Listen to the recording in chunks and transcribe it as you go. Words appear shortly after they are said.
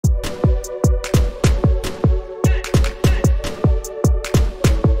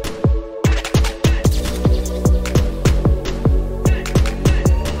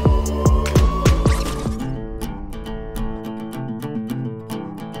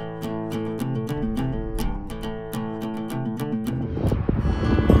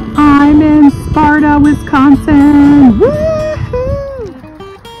Wisconsin. Woohoo!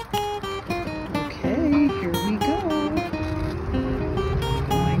 Okay, here we go.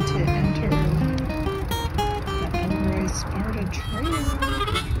 Going to enter the Elroy Sparta Trail.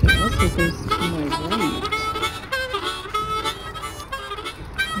 It also goes to my right.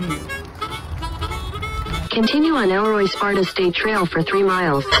 Continue on Elroy Sparta State Trail for 3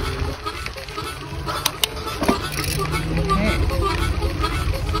 miles.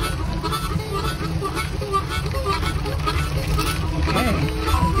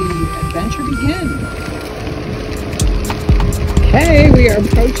 Adventure begin. Okay, we are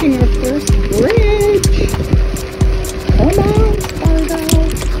approaching our first bridge. Come on, Sparta.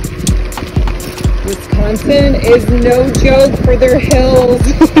 Wisconsin is no joke for their hills.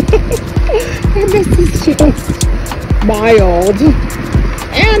 And this is just mild.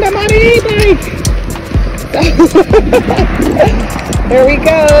 And I'm on an e-bike. There we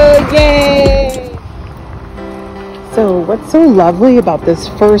go, yay! So what's so lovely about this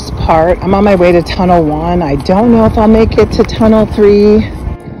first part, I'm on my way to Tunnel 1. I don't know if I'll make it to Tunnel 3,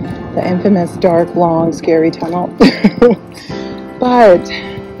 the infamous dark, long, scary tunnel. But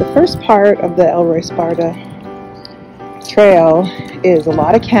the first part of the Elroy Sparta Trail is a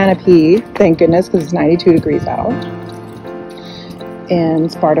lot of canopy, thank goodness, because it's 92 degrees out in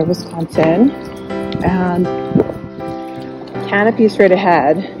Sparta, Wisconsin. And canopy straight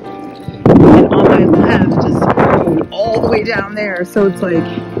ahead. And on my left is all the way down there, so it's like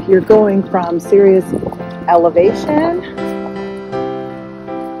you're going from serious elevation,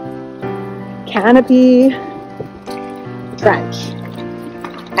 canopy, trench,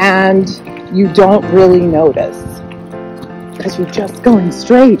 and you don't really notice because you're just going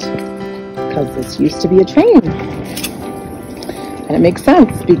straight because this used to be a train. And it makes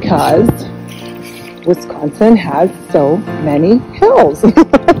sense because Wisconsin has so many hills.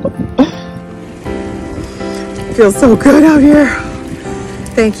 Feels so good out here.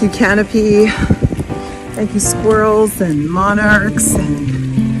 Thank you, canopy. Thank you, squirrels and monarchs.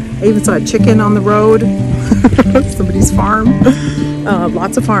 And I even saw a chicken on the road. Somebody's farm.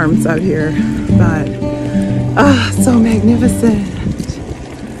 Lots of farms out here. But so magnificent.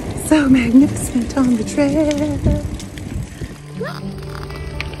 So magnificent on the trail.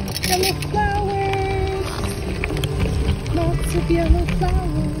 Yellow flowers. Lots of yellow flowers.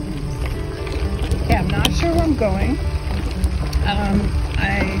 Okay, I'm not sure where I'm going.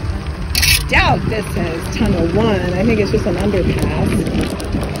 I doubt this is Tunnel 1. I think it's just an underpass.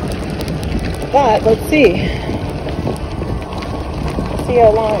 But let's see. Let's see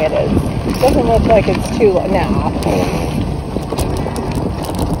how long it is. It doesn't look like it's too long. Nah.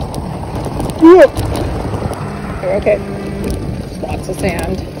 Okay. There's lots of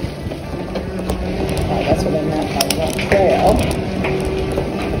sand. Oh, that's what I meant by that trail.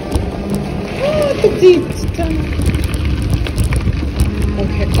 Oh, the deep tunnel.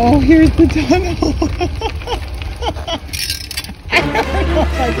 Okay, oh, here's the tunnel. I don't know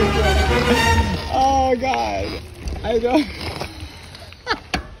if I can do it. Oh, God. I don't.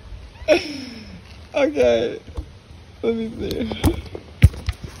 Okay, let me see.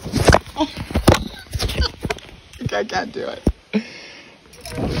 Oh. I can't do it.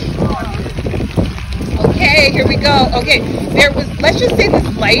 Okay, here we go. Okay, there was, let's just say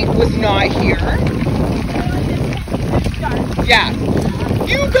this light was not here. Yeah.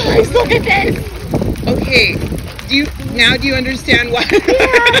 You guys, look at this. Okay, do you understand why? Yeah.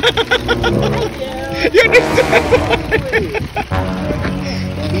 You understand why?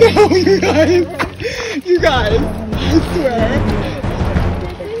 No, you guys, I swear. You guys.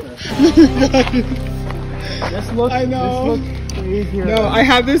 I know. No, I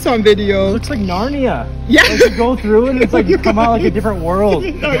have this on video. It looks like Narnia. Yeah. Like you go through it and it's like you come out like a different world. No,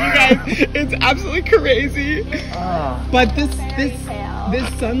 you guys, it's absolutely crazy. But this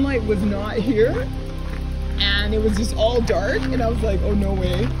sunlight was not here, and it was just all dark, and I was like, oh, no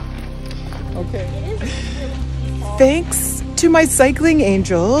way. Okay. Thanks to my cycling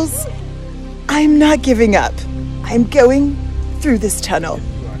angels, I'm not giving up. I'm going through this tunnel.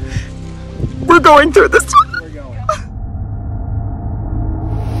 We're going through this tunnel.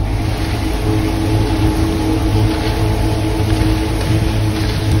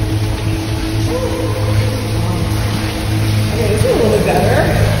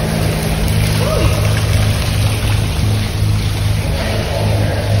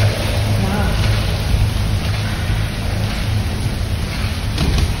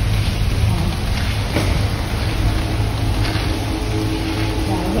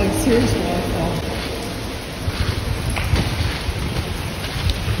 Seriously,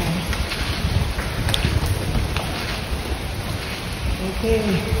 okay.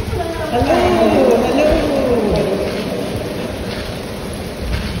 Hello.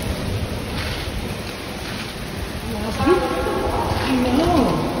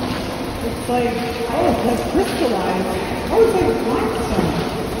 like, oh, it's like crystallized. Oh, it's like limestone.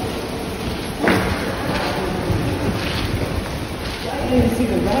 I didn't see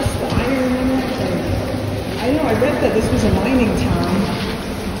the rust, the iron in it. I know, I read that this was a mining town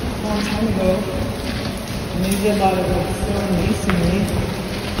a long time ago. And they did a lot of like stone masonry.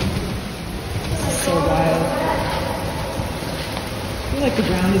 This is so wild. I feel like the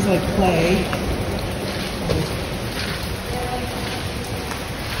ground is like clay.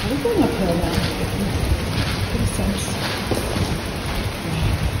 We're going uphill now. Makes sense.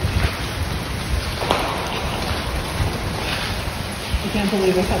 I can't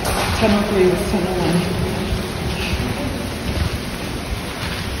believe I thought tunnel 3 was tunnel 1.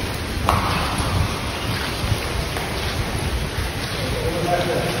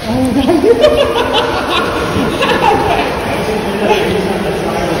 Oh my god.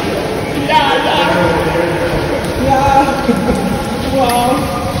 Yeah. Wow.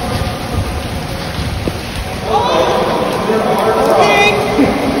 Okay.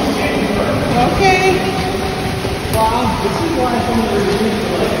 Okay. Wow. This is why some of the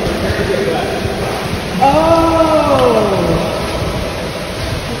oh.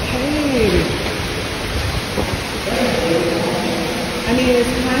 Okay. I mean,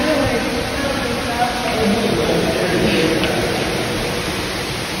 it's kind of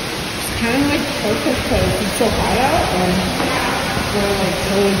like perfect because it's so hot out and we're like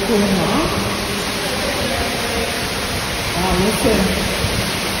totally cooling off. Listen.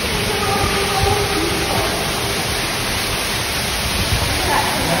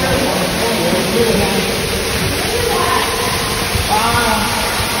 Wow.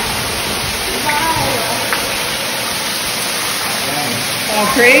 Oh,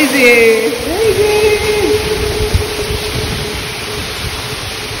 crazy. Crazy.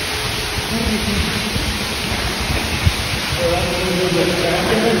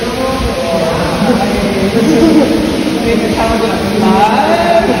 Maybe kind of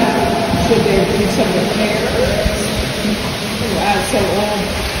blood. Should there be some repairs? Wow, it's so old.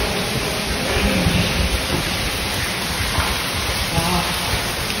 Wow.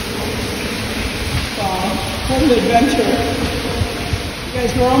 Wow. What an adventure. You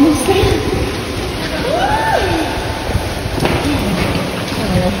guys were almost there.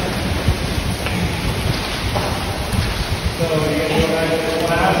 So you're going to go back to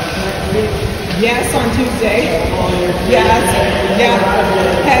class next week? Yes, on Tuesday. Yes. Yeah.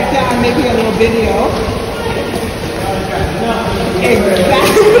 Heck yeah, I'm making a little video.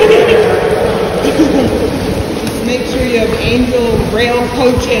 Exactly. Just make sure you have angel rail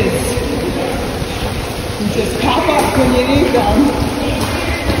coaches. And just pop up when you need them.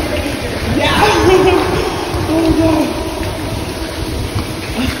 Yeah. Oh god.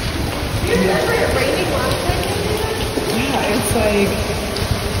 You remember it raining last night? Yeah, it's like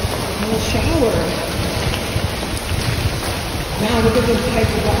a little shower. Now look at this type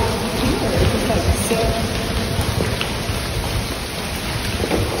of rock here. It's just like silt.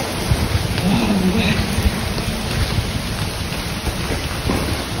 Oh my god.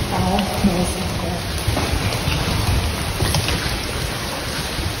 Almost there.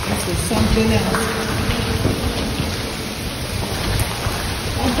 This is something else.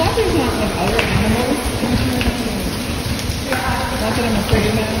 I'm glad there's not like other animals in here. Not that I'm afraid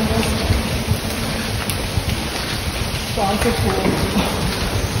of animals. Dogs are cool.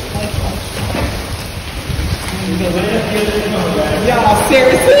 I like dogs. Yeah,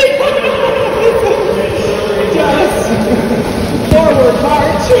 seriously. Just forward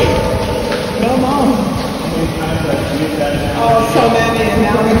march. Come on. Oh, so many, and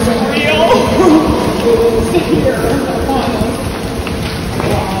now it's real. It is here upon us.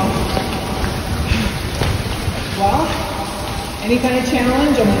 Wow. Well, any kind of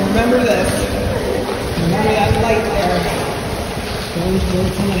challenge, I'm going to remember this. Remember that light there. Goes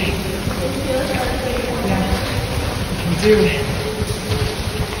towards the light. Yeah, you can do it.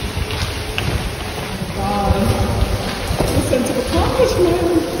 God, a sense of accomplishment.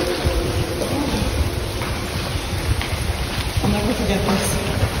 I'll never forget this.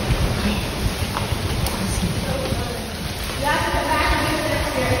 Yeah.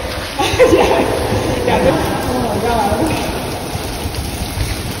 Oh my God.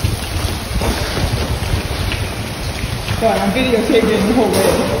 God, I'm videotaping the whole way.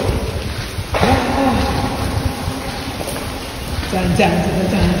 Dun dun dun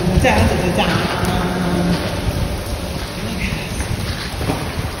dun dun dun dun dun.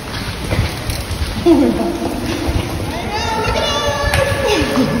 Oh my God. I know, look at us!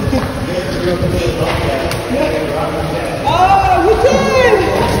 Oh, you did!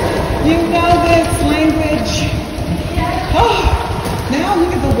 You know this language. Oh, Now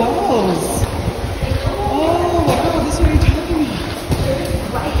look at the walls. Oh, wow, this is what you're talking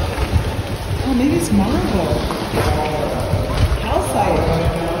about. Oh, maybe it's marble. Calcite.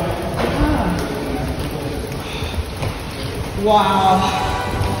 Ah. Wow.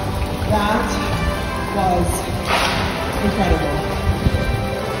 That was incredible.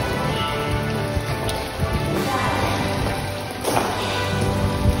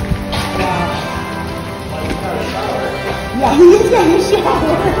 Yeah, we just got a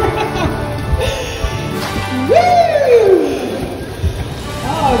shower. Woo!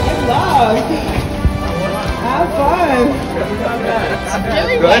 Oh, good luck. Have fun.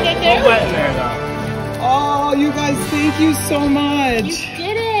 Really wet in there? Wet in there though. Oh, you guys, thank you so much. You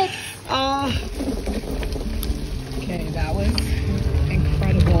did it. Okay, that was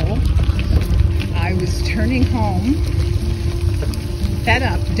incredible. I was turning home, fed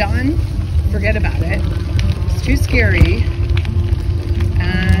up, done, forget about it. It's too scary.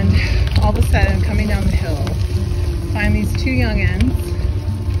 And all of a sudden, coming down the hill, find these two youngins,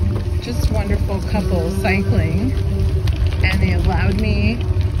 just wonderful couple cycling, and they allowed me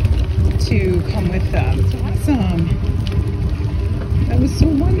to come with them. It's awesome. That was so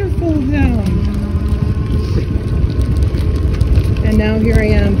wonderful of them. And now here I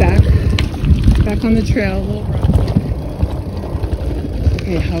am back on the trail, a little rough.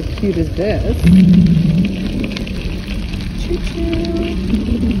 Okay, how cute is this? Choo-choo.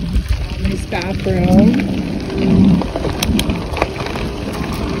 Nice bathroom.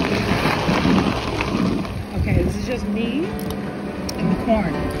 Okay, this is just me and the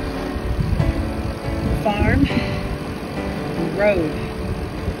corn. The farm, the road,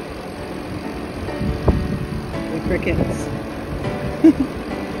 the crickets.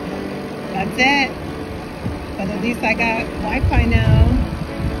 That's it. But at least I got Wi-Fi now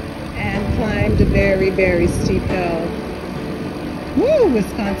and climbed a very, very steep hill. Woo,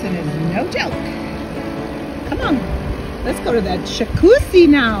 Wisconsin is no joke. Come on, let's go to that jacuzzi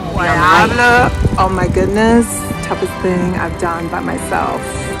now. Oh my goodness, toughest thing I've done by myself.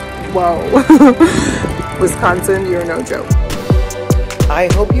 Whoa. Wisconsin, you're no joke. I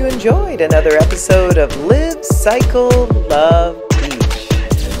hope you enjoyed another episode of Live, Cycle, Love, Beach.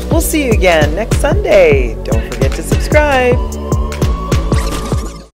 We'll see you again next Sunday. Don't forget to subscribe.